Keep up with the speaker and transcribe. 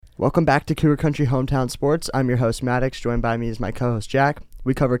Welcome back to Cougar Country Hometown Sports. I'm your host, Maddox. Joined by me is my co-host, Jack.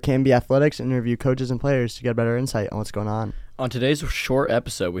 We cover Canby athletics and interview coaches and players to get a better insight on what's going on. On today's short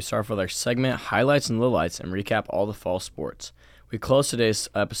episode, we start off with our segment, Highlights and Lowlights, and recap all the fall sports. We close today's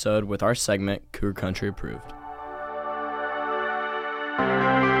episode with our segment, Cougar Country Approved.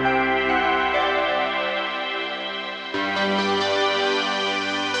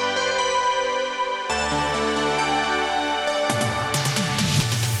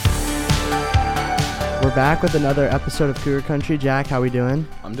 We're back with another episode of Cougar Country. Jack, how we doing?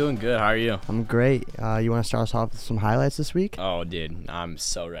 I'm doing good. How are you? I'm great. You want to start us off with some highlights this week? Oh, dude, I'm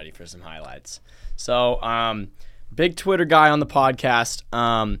so ready for some highlights. So, big Twitter guy on the podcast.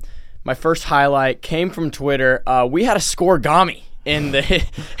 My first highlight came from Twitter. We had a scoregami in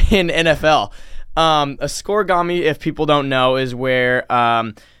NFL. A scoregami, if people don't know, is where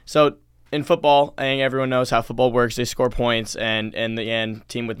in football, I think everyone knows how football works. They score points, and in the end,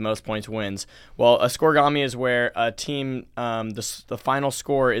 team with most points wins. Well, a scoregami is where a team, the final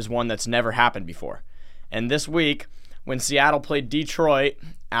score is one that's never happened before. And this week, when Seattle played Detroit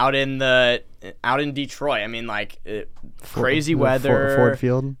out in Detroit, I mean, crazy weather. Ford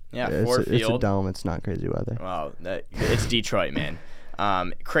Field? Yeah, Ford Field. It's a dome. It's not crazy weather. Well, it's Detroit, man.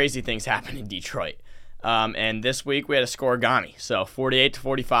 Crazy things happen in Detroit. And this week we had a scoregami. So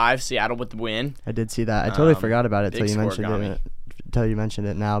 48-45, Seattle with the win. I did see that. I totally forgot about it until you mentioned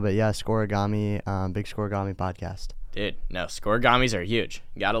it now. But yeah, scoregami, big scoregami podcast. Dude, no, scoregamis are huge.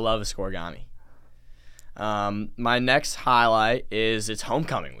 You gotta love a scoregami. My next highlight is it's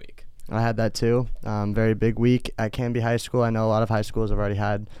homecoming week. I had that too. Very big week at Canby High School. I know a lot of high schools have already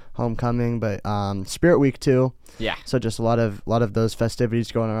had homecoming, but Spirit Week too. Yeah. So just a lot of those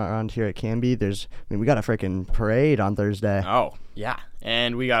festivities going around here at Canby. We got a freaking parade on Thursday. Oh yeah,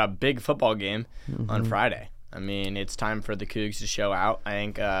 and we got a big football game on Friday. I mean, it's time for the Cougs to show out. I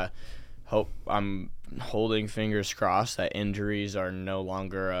think. I'm holding fingers crossed that injuries are no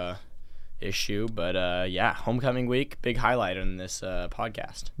longer a issue, but yeah, homecoming week, big highlight in this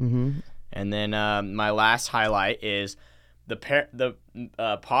podcast. And then my last highlight is the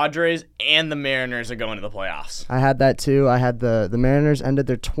Padres and the Mariners are going to the playoffs. I had that too. I had the Mariners ended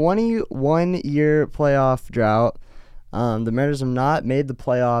their 21-year playoff drought. The Mariners have not made the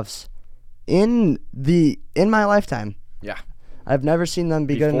playoffs in my lifetime. Yeah, I've never seen them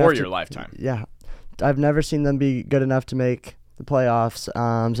be good enough before your lifetime. Yeah, I've never seen them be good enough to make the playoffs.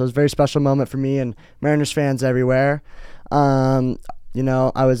 So it was a very special moment for me and Mariners fans everywhere. I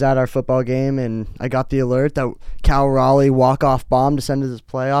was at our football game and I got the alert that Cal Raleigh walk-off bomb to send us to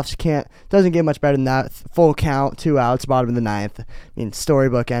the playoffs. Doesn't get much better than that. Full count, 2 outs, bottom of the ninth. I mean,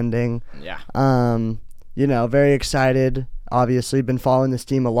 storybook ending. Yeah. Very excited. Obviously, been following this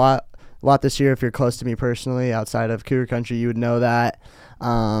team a lot this year. If you're close to me personally, outside of Cougar Country, you would know that.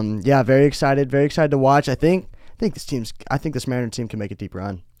 Very excited to watch. I think this Mariners team can make a deep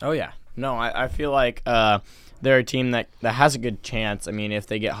run. Oh yeah. No, I feel like they're a team that has a good chance. I mean, if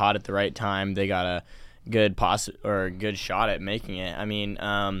they get hot at the right time, they got a good good shot at making it. I mean,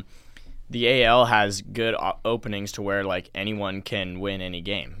 the AL has good openings to where anyone can win any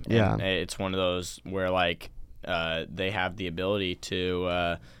game. Yeah. And it's one of those where they have the ability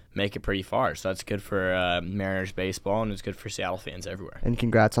to make it pretty far. So that's good for Mariners baseball, and it's good for Seattle fans everywhere. And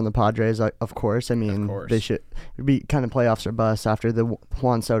congrats on the Padres, of course. I mean, they should be kind of playoffs or bust after the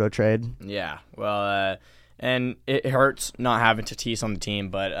Juan Soto trade. Yeah, well, and it hurts not having Tatis on the team,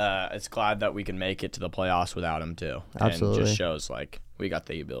 but it's glad that we can make it to the playoffs without him too. Absolutely. And it just shows we got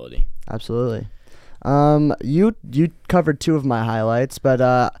the ability. Absolutely. You covered 2 of my highlights,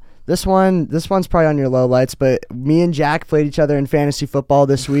 but This one's probably on your lowlights, but me and Jack played each other in fantasy football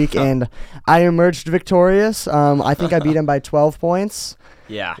this week, and I emerged victorious. I think I beat him by 12 points.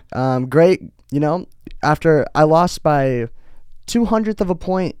 Yeah. Great. After I lost by 200th of a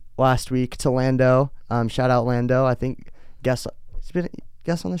point last week to Lando. Shout out Lando. I think guest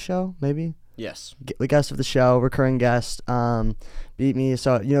on the show, maybe. Yes. The guest of the show, recurring guest, beat me.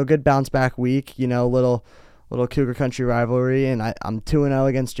 So good bounce back week. Little Cougar Country rivalry, and I'm 2-0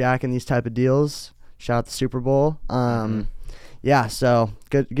 against Jack in these type of deals. Shout out the Super Bowl. Yeah, so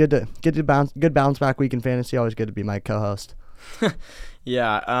good bounce back week in fantasy. Always good to be my co-host.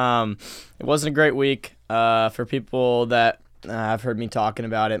 Yeah, it wasn't a great week for people that have heard me talking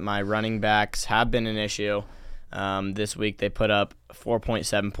about it. My running backs have been an issue. This week they put up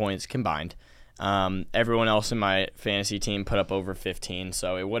 4.7 points combined. Everyone else in my fantasy team put up over 15,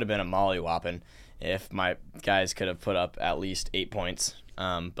 so it would have been a mollywhopping if my guys could have put up at least 8 points.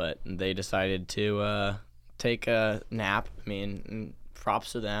 But they decided to take a nap. I mean,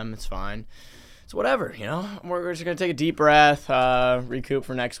 props to them. It's fine. it's whatever, We're just gonna take a deep breath, recoup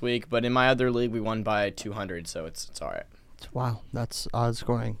for next week. But in my other league, we won by 200, so it's all right. Wow, that's odd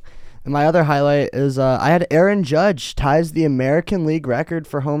scoring. And my other highlight is I had Aaron Judge ties the American League record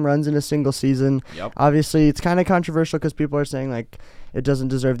for home runs in a single season. Yep. Obviously, it's kind of controversial because people are saying like it doesn't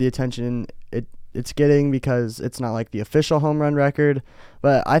deserve the attention it's getting because it's not like the official home run record.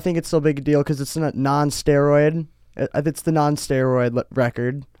 But I think it's still a big deal because it's a non-steroid. It's the non-steroid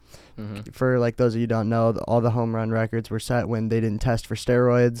record. Mm-hmm. For like those of you who don't know, all the home run records were set when they didn't test for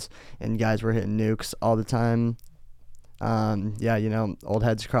steroids and guys were hitting nukes all the time. Old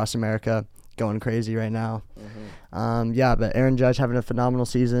heads across America going crazy right now. Mm-hmm. But Aaron Judge having a phenomenal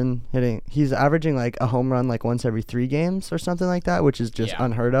season. He's averaging like a home run like once every 3 games or something like that, which is just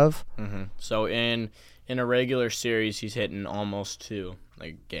unheard of. Mm-hmm. So in a regular series, he's hitting almost 2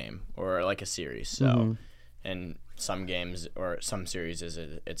 like game or like a series. So and some games or some series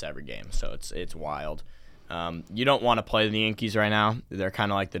it's every game. So it's wild. You don't want to play the Yankees right now. They're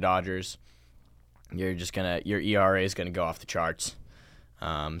kind of like the Dodgers. Your ERA is gonna go off the charts.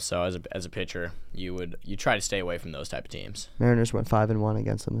 So as a pitcher, you try to stay away from those type of teams. Mariners went 5-1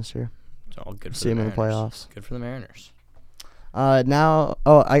 against them this year. It's all good for See the them in the playoffs. Good for the Mariners. I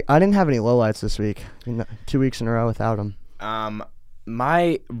didn't have any lowlights this week. 2 weeks in a row without them.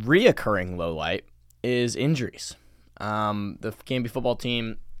 My reoccurring lowlight is injuries. The Canby football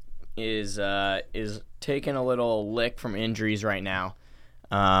team is taking a little lick from injuries right now.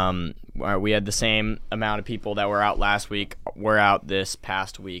 We had the same amount of people that were out last week were out this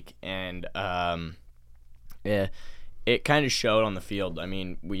past week, and it kind of showed on the field. I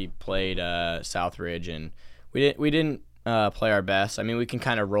mean, we played Southridge, and we didn't play our best. I mean, we can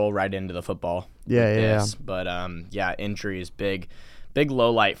kind of roll right into the football. Yeah. But injury is big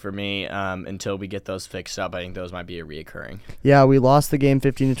low light for me until we get those fixed up. I think those might be a reoccurring. Yeah, we lost the game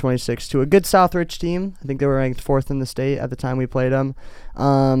 15-26 to a good Southridge team. I think they were ranked 4th in the state at the time we played them.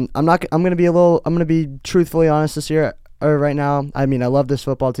 I'm going to be truthfully honest this year or right now. I mean, I love this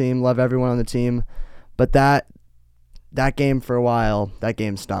football team, love everyone on the team, but that game for a while, that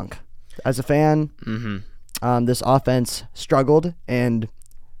game stunk. As a fan, this offense struggled, and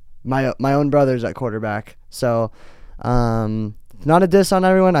my own brother's at quarterback. So, not a diss on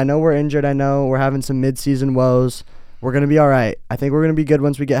everyone. I know we're injured. I know we're having some mid-season woes. We're going to be all right. I think we're going to be good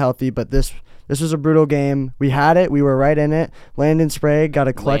once we get healthy, but this was a brutal game. We had it. We were right in it. Landon Sprague got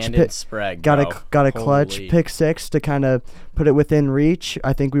a clutch pick 6 to kind of put it within reach.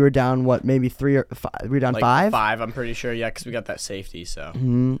 I think we were down maybe 3 or 5. We were down 5? 5, I'm pretty sure. Yeah, cuz we got that safety,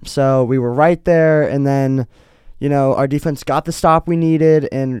 so. So we were right there, and then our defense got the stop we needed,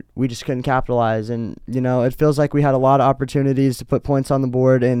 and we just couldn't capitalize. And, it feels like we had a lot of opportunities to put points on the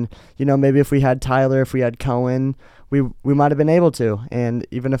board. And, maybe if we had Tyler, if we had Cohen, we might have been able to. And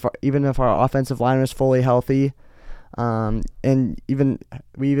even if our offensive line was fully healthy, and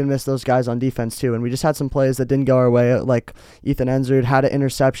we even missed those guys on defense too. And we just had some plays that didn't go our way. Like Ethan Enzard had an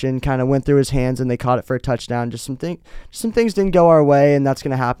interception, kind of went through his hands, and they caught it for a touchdown. Just some things didn't go our way, and that's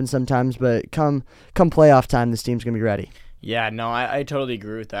going to happen sometimes. But come playoff time, this team's going to be ready. Yeah, no, I totally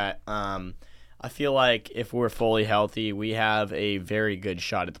agree with that. I feel like if we're fully healthy, we have a very good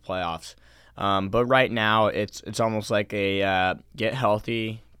shot at the playoffs. But right now, it's almost like a get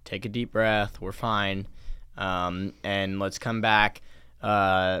healthy, take a deep breath, we're fine. And let's come back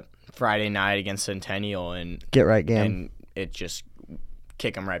Friday night against Centennial and get right game. And it just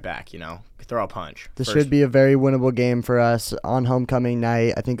kick them right back, throw a punch. This should be a very winnable game for us on homecoming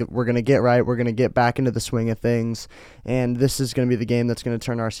night. I think we're going to get right. We're going to get back into the swing of things, and this is going to be the game that's going to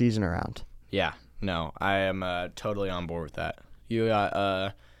turn our season around. Yeah, no, I am totally on board with that. You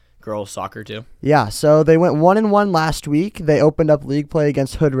got girls soccer too? Yeah, so they went 1-1 last week. They opened up league play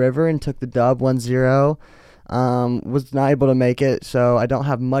against Hood River and took the dub 1-0. Was not able to make it, so I don't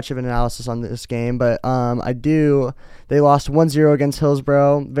have much of an analysis on this game, but I do. They lost 1-0 against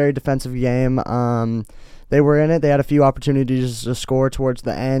Hillsborough. Very defensive game. They were in it. They had a few opportunities to score towards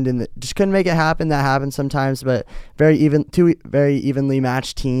the end, and just couldn't make it happen. That happens sometimes, but two very evenly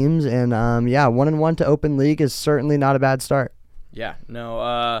matched teams, and 1-1 to open league is certainly not a bad start. Yeah,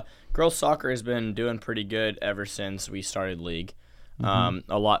 no. Girls soccer has been doing pretty good ever since we started league. A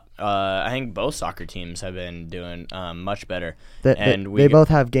lot. I think both soccer teams have been doing much better. They both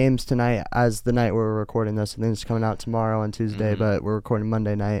have games tonight as the night we're recording this. I think it's coming out tomorrow on Tuesday, but we're recording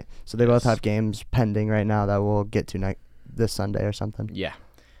Monday night. So they both have games pending right now that we'll get to this Sunday or something. Yeah.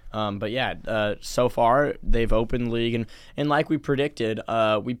 So far they've opened league, and like we predicted,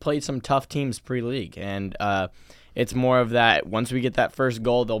 we played some tough teams pre-league, and it's more of that once we get that first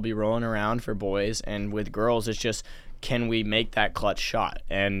goal, they'll be rolling around for boys, and with girls, it's just can we make that clutch shot?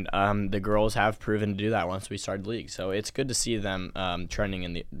 And the girls have proven to do that once we started the league. So it's good to see them trending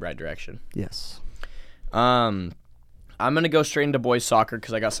in the right direction. Yes. I'm going to go straight into boys soccer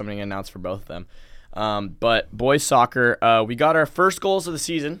because I got something to announce for both of them. But boys soccer, we got our first goals of the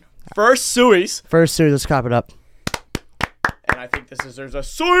season. First suies. First series, let's clap it up. And I think this deserves a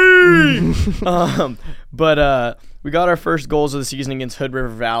suie! But we got our first goals of the season against Hood River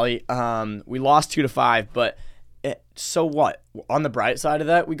Valley. We lost 2-5, but so what? On the bright side of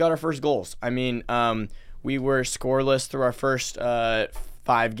that, we got our first goals. I mean, we were scoreless through our first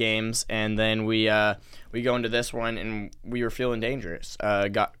 5 games, and then we go into this one, and we were feeling dangerous.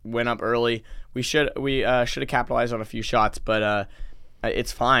 Went up early. We should have capitalized on a few shots, but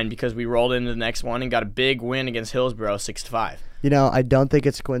it's fine because we rolled into the next one and got a big win against Hillsboro, 6-5. You know, I don't think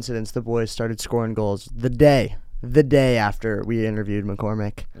it's a coincidence the boys started scoring goals the day after we interviewed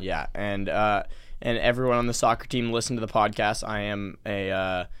McCormick. Yeah, and everyone on the soccer team listened to the podcast.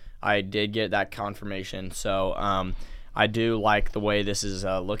 I did get that confirmation, so I do like the way this is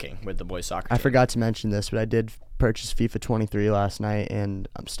looking with the boys soccer team. I forgot to mention this, but I did purchase FIFA 23 last night, and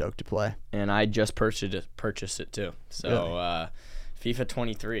I'm stoked to play. And I just purchased it too. So really? FIFA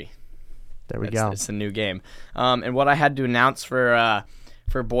 23. There we go. It's a new game. And what I had to announce for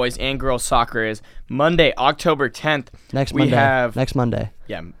boys and girls soccer is Monday, October 10th. Next Monday.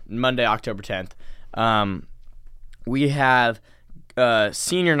 Yeah, Monday, October 10th. We have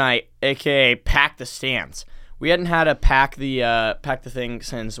senior night, aka Pack the Stands. We hadn't had a pack the thing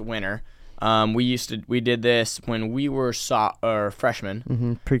since winter. We did this when we were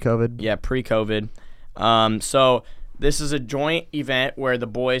freshmen. Pre-COVID. Yeah, pre-COVID. So this is a joint event where the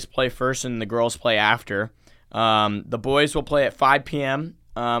boys play first and the girls play after. The boys will play at 5 p.m.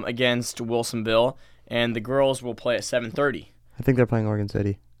 Against Wilsonville, and the girls will play at 7:30. I think they're playing Oregon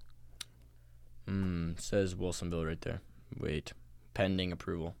City. Says Wilsonville right there. Wait, pending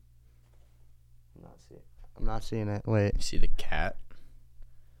approval. I'm not seeing it. Wait. You see the cat?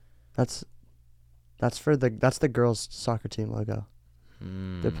 That's the girls' soccer team logo.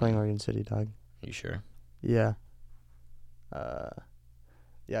 They're playing Oregon City, dog. You sure? Yeah.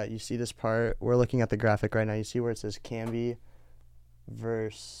 Yeah, you see this part? We're looking at the graphic right now. You see where it says Canby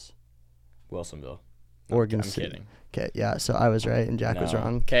versus Wilsonville. Oregon I'm City. kidding. Okay, yeah, so I was right and Jack was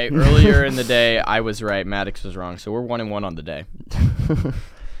wrong. Okay, earlier in the day, I was right. Maddox was wrong. So we're 1-1 on the day.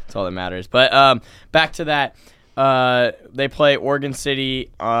 That's all that matters. But back to that. They play Oregon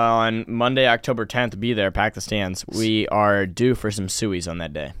City on Monday, October 10th. Be there, pack the stands. We are due for some suies on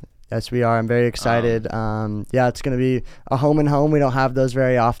that day. Yes, we are. I'm very excited. Yeah, it's going to be a home and home. We don't have those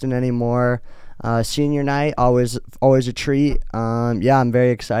very often anymore. Senior night, always a treat. Yeah, I'm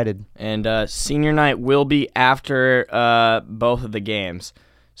very excited. And senior night will be after both of the games.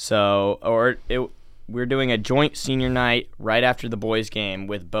 We're doing a joint senior night right after the boys' game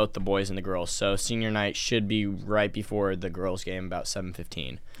with both the boys and the girls. So senior night should be right before the girls' game, about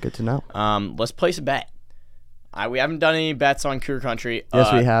 7:15. Good to know. Let's place a bet. We haven't done any bets on Cougar Country.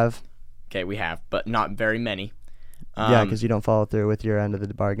 Yes, we have. Okay, we have, but not very many. Yeah, because you don't follow through with your end of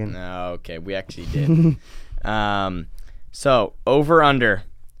the bargain. No, okay, we actually did. So over under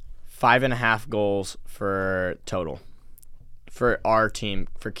 5.5 goals for total for our team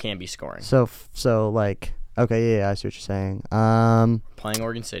for Canby scoring. So like, okay, yeah, I see what you're saying. Playing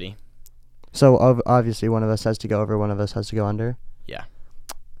Oregon City. So obviously one of us has to go over, one of us has to go under. Yeah.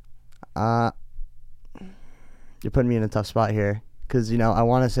 You're putting me in a tough spot here because I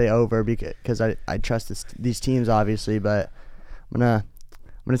want to say over because I trust these teams obviously, but I'm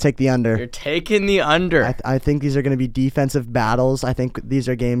gonna take the under. You're taking the under. I think these are gonna be defensive battles. I think these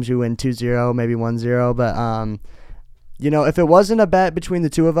are games we win 2-0, maybe 1-0, but if it wasn't a bet between the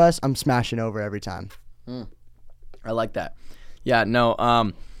two of us, I'm smashing over every time. I like that. Yeah,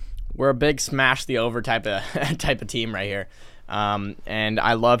 no, we're a big smash the over type of team right here. And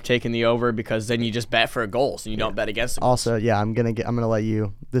I love taking the over because then you just bet for goals and you don't bet against the goals. Also, yeah, I'm gonna let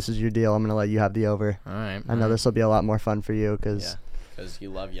you. This is your deal. I'm gonna let you have the over. All right. I know this will be a lot more fun for you because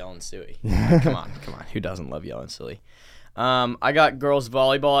you love yelling silly. Come on. Who doesn't love yelling silly? I got girls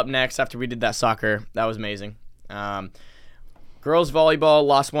volleyball up next after we did that soccer. That was amazing. Girls volleyball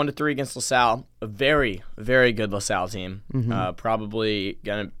lost 1-3 against LaSalle. A very, very good LaSalle team. Probably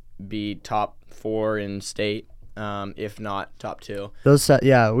gonna be top 4 in state. If not top 2. Those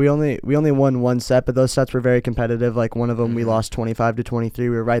we only won one set, but those sets were very competitive. Like one of them we lost 25-23. We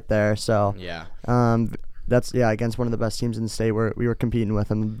were right there. So yeah. That's against one of the best teams in the state. We were competing with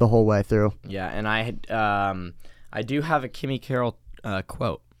them the whole way through. Yeah, and I do have a Kimmy Carroll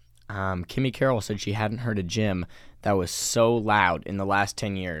quote. Kimmy Carroll said she hadn't heard a gym that was so loud in the last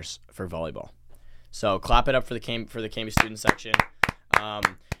 10 years for volleyball. So clap it up for the Canby student section.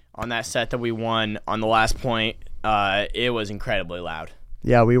 On that set that we won on the last point, it was incredibly loud.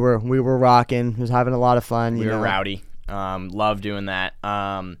 Yeah, we were rocking. We was having a lot of fun. We were rowdy. Love doing that.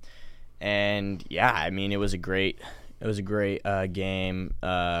 And yeah, I mean, it was a great game.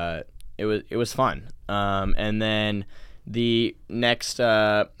 It was fun. And then the next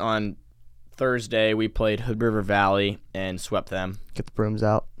on Thursday we played Hood River Valley and swept them. Get the brooms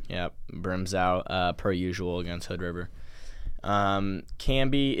out. Yep, brooms out per usual against Hood River.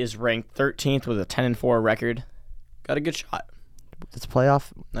 Canby is ranked 13th with a 10-4 record. Got a good shot. It's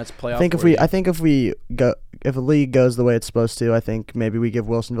playoff. That's playoff. I think if a league goes the way it's supposed to, I think maybe we give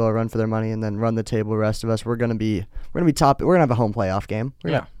Wilsonville a run for their money and then run the table. The rest of us, we're gonna be top. We're gonna have a home playoff game.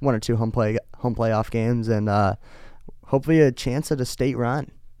 We're gonna have 1 or 2 home playoff games and hopefully a chance at a state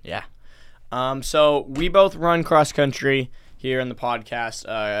run. Yeah. So we both run cross country here in the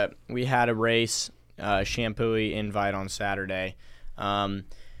podcast. We had a race, Shampooey invite on Saturday.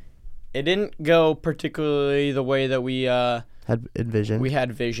 It didn't go particularly the way that we had envisioned. We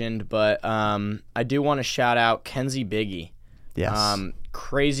had visioned, but I do want to shout out Kenzie Biggie. Yes.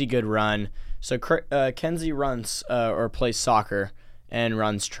 Crazy good run. So Kenzie runs or plays soccer and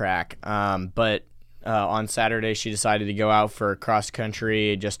runs track. But on Saturday she decided to go out for cross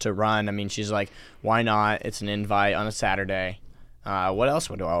country just to run. I mean, she's like, why not? It's an invite on a Saturday. What else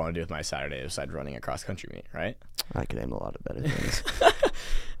do I want to do with my Saturday besides running a cross country meet, right? I could name a lot of better things.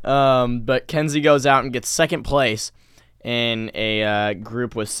 But Kenzie goes out and gets second place in a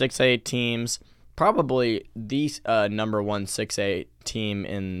group with 6A teams, probably the number 1 6A team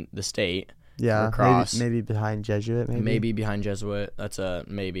in the state. Yeah, maybe behind Jesuit. Maybe behind Jesuit. That's a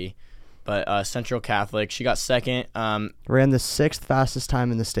maybe. But Central Catholic, she got second. Ran the 6th fastest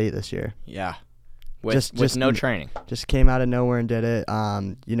time in the state this year. Yeah, with no training. Just came out of nowhere and did it.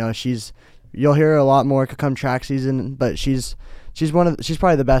 You'll hear a lot more come track season, but she's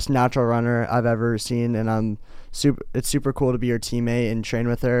probably the best natural runner I've ever seen, and it's super cool to be her teammate and train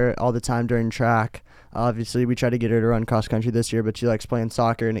with her all the time during track. Obviously, we try to get her to run cross country this year, but she likes playing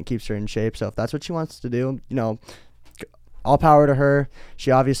soccer and it keeps her in shape. So if that's what she wants to do, all power to her.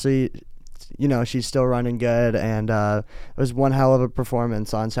 She obviously, she's still running good, and it was one hell of a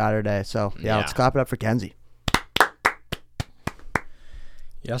performance on Saturday. So yeah, let's clap it up for Kenzie.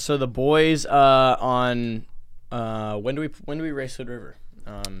 Yeah. So the boys on when do we race Hood River?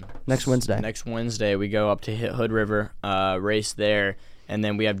 Next Wednesday. Next Wednesday we go up to hit Hood River, race there, and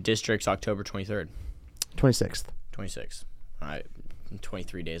then we have districts October 23rd. 26th. 26th. All right,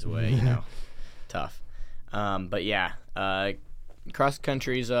 23 days away. Tough. But yeah, cross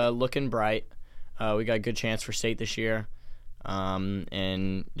country's looking bright. We got a good chance for state this year,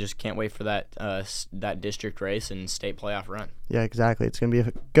 and just can't wait for that district race and state playoff run. Yeah, exactly. It's gonna be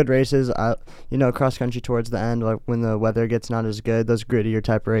good races. Cross country towards the end, like when the weather gets not as good, those grittier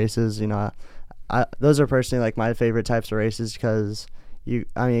type races. Those are personally like my favorite types of races because it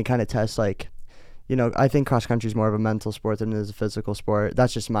kind of tests like. I think cross country is more of a mental sport than it is a physical sport.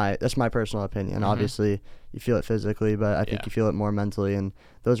 That's my personal opinion. Mm-hmm. Obviously, you feel it physically, but I think you feel it more mentally. And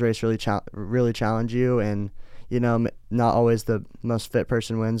those races really challenge you. And not always the most fit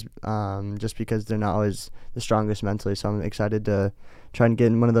person wins, just because they're not always the strongest mentally. So I'm excited to try and get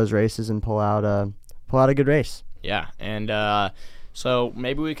in one of those races and pull out a good race. Yeah, and so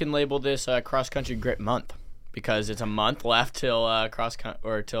maybe we can label this cross country grit month because it's a month left till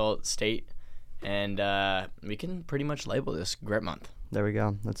till state. And we can pretty much label this Grit Month. There we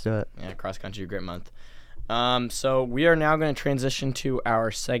go. Let's do it. Yeah, Cross Country Grit Month. So we are now going to transition to our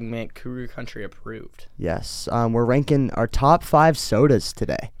segment, Cougar Country Approved. Yes. We're ranking our top 5 sodas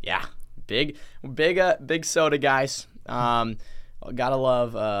today. Yeah. Big soda, guys. Gotta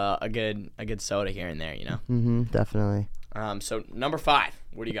love a good soda here and there, Mm-hmm, definitely. So number 5,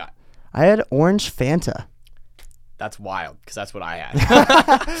 what do you got? I had orange Fanta. That's wild, because that's what I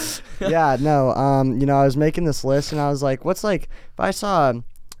had. Yeah, no, I was making this list, and I was like, if I saw,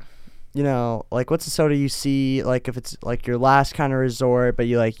 what's a soda you see, like, if it's, like, your last kind of resort, but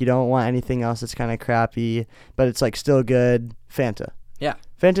you don't want anything else that's kind of crappy, but it's, like, still good, Fanta. Yeah.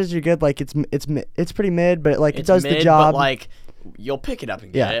 Fantas are good, like, it's pretty mid, but, like, it does the job. But, like, you'll pick it up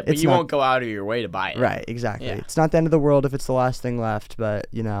and get it, but you won't go out of your way to buy it. Right, exactly. Yeah. It's not the end of the world if it's the last thing left, but,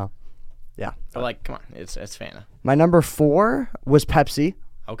 yeah. But, like, come on, it's Fanta. My number 4 was Pepsi.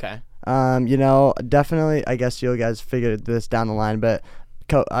 Okay. Definitely, I guess you guys figured this down the line, but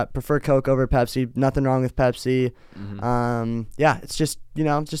I prefer Coke over Pepsi. Nothing wrong with Pepsi. Mm-hmm. Yeah, it's just,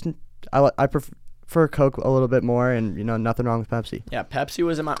 I prefer Coke a little bit more, and, nothing wrong with Pepsi. Yeah, Pepsi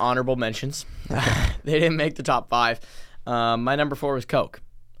was in my honorable mentions. They didn't make the top 5. My number 4 was Coke.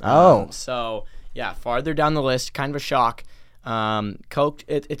 So, Yeah, farther down the list, kind of a shock. Coke,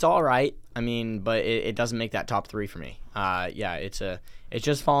 it's all right. I mean, but it doesn't make that top 3 for me. Yeah, it's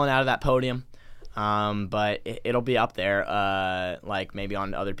just falling out of that podium. But it'll be up there, like maybe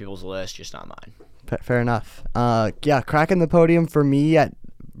on other people's list, just not mine. Fair enough. Yeah, cracking the podium for me at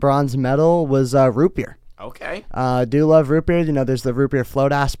bronze medal was root beer. Okay. Do love root beer. You know, there's the root beer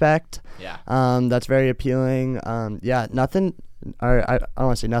float aspect. Yeah. That's very appealing. Yeah, nothing. Or I don't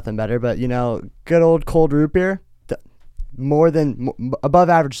want to say nothing better, but you know, good old cold root beer, above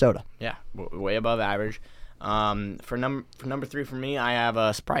average soda. Yeah, way above average. For number 3 for me, I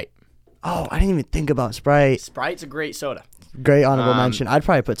have Sprite. Oh, I didn't even think about Sprite. Sprite's a great soda. Great honorable mention. I'd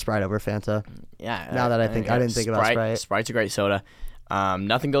probably put Sprite over Fanta. Yeah. Now that I didn't think about Sprite. Sprite's a great soda.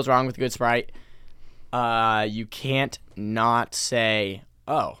 Nothing goes wrong with good Sprite. You can't not say,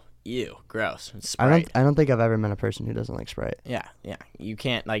 oh, ew, gross. It's Sprite. I don't think I've ever met a person who doesn't like Sprite. Yeah. You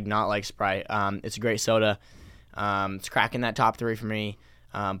can't not like Sprite. It's a great soda. It's cracking that top 3 for me.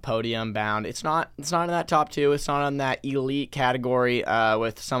 Podium bound. It's not in that top 2. It's not on that elite category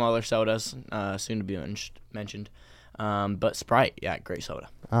with some other sodas soon to be mentioned. But Sprite, yeah, great soda.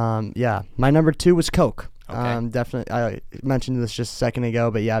 Yeah, my number 2 was Coke. Okay. Definitely. I mentioned this just a second ago,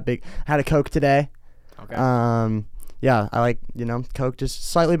 but yeah, I had a Coke today. Okay. Yeah, I like, Coke just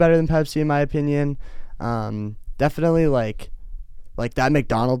slightly better than Pepsi in my opinion. Definitely like that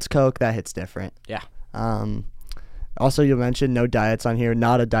McDonald's Coke, that hits different. Yeah. Also, you mentioned no diets on here,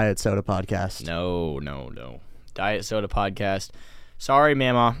 not a diet soda podcast. No. Diet soda podcast. Sorry,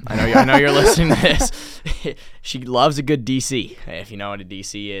 Mama. I know you're listening to this. She loves a good DC. If you know what a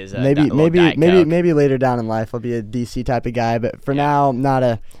DC is, maybe later down in life I'll be a DC type of guy, but for now,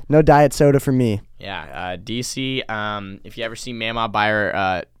 no diet soda for me. Yeah, DC. If you ever see Mama, buy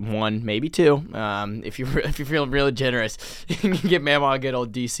her 1, maybe 2. If you feel really generous, you can get Mama a good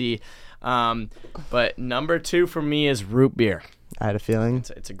old DC. But number 2 for me is root beer. I had a feeling.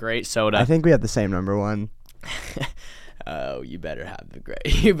 It's a great soda. I think we have the same number 1. Oh, you better have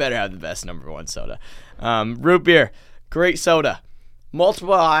the best number 1 soda. Root beer, great soda.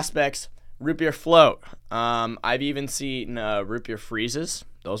 Multiple aspects. Root beer float. I've even seen root beer freezes.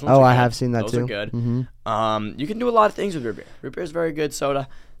 Those ones. Oh, are I good. have seen that Those too. Those are good. Mm-hmm. You can do a lot of things with root beer. Root beer is very good soda.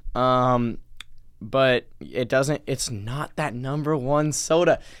 But it's not that number 1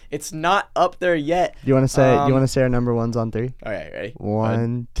 soda. It's not up there yet. You want to say our number 1s on 3? All right, ready?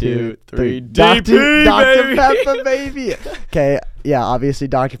 1, 2, 3. DP, Dr. Pepper, baby. Okay, yeah, obviously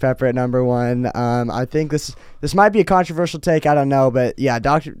Dr. Pepper at number 1. I think this might be a controversial take. I don't know, but yeah,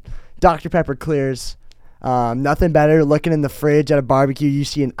 Dr. Pepper clears. Nothing better. Looking in the fridge at a barbecue, you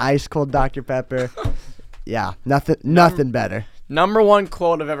see an ice cold Dr. Pepper. Yeah, nothing better. Number 1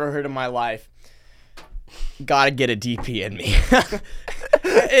 quote I've ever heard in my life. Gotta get a DP in me.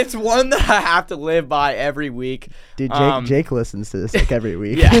 It's one that I have to live by every week. Dude, Jake listens to this like every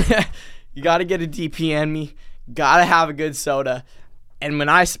week. Yeah. You gotta get a DP in me. Gotta have a good soda. And when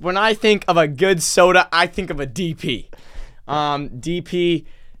I think of a good soda, I think of a DP. DP,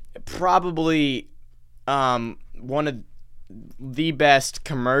 probably one of the best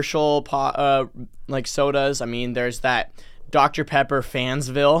commercial sodas. I mean, there's that Dr. Pepper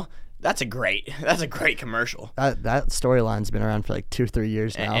Fansville. That's a great commercial. That storyline's been around for like 2-3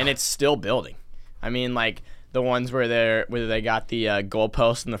 years now, and it's still building. I mean, like the ones where they got the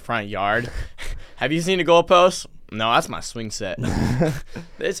goalpost in the front yard. Have you seen a goalpost? No, that's my swing set.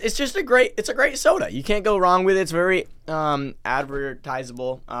 It's just a great soda. You can't go wrong with it. It's very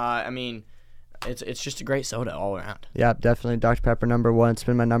advertisable. I mean, it's just a great soda all around. Yeah, definitely Dr. Pepper number 1. It's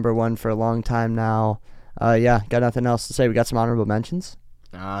been my number 1 for a long time now. Yeah, got nothing else to say. We got some honorable mentions.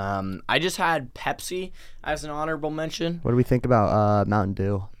 I just had Pepsi as an honorable mention. What do we think about Mountain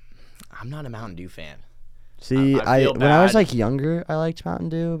Dew? I'm not a Mountain Dew fan. See, when I was like younger, I liked Mountain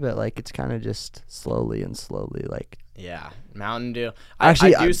Dew, but like it's kind of just slowly like. Yeah, Mountain Dew.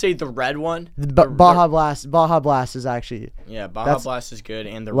 Actually, I do say the red one. Baja Blast is actually. Yeah, Baja Blast is good,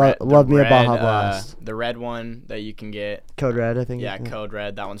 and love me a Baja Blast. The red one that you can get. Code Red, I think. Yeah, Code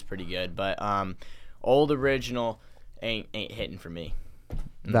Red. That one's pretty good, but old original ain't hitting for me.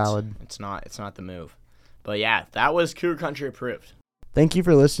 Valid. It's not the move. But yeah, that was Cougar Country Approved. Thank you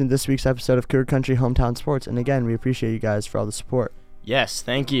for listening to this week's episode of Cougar Country Hometown Sports. And again, we appreciate you guys for all the support. Yes,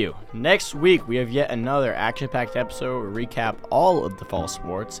 thank you. Next week, we have yet another action-packed episode where we recap all of the fall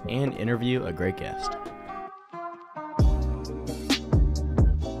sports and interview a great guest.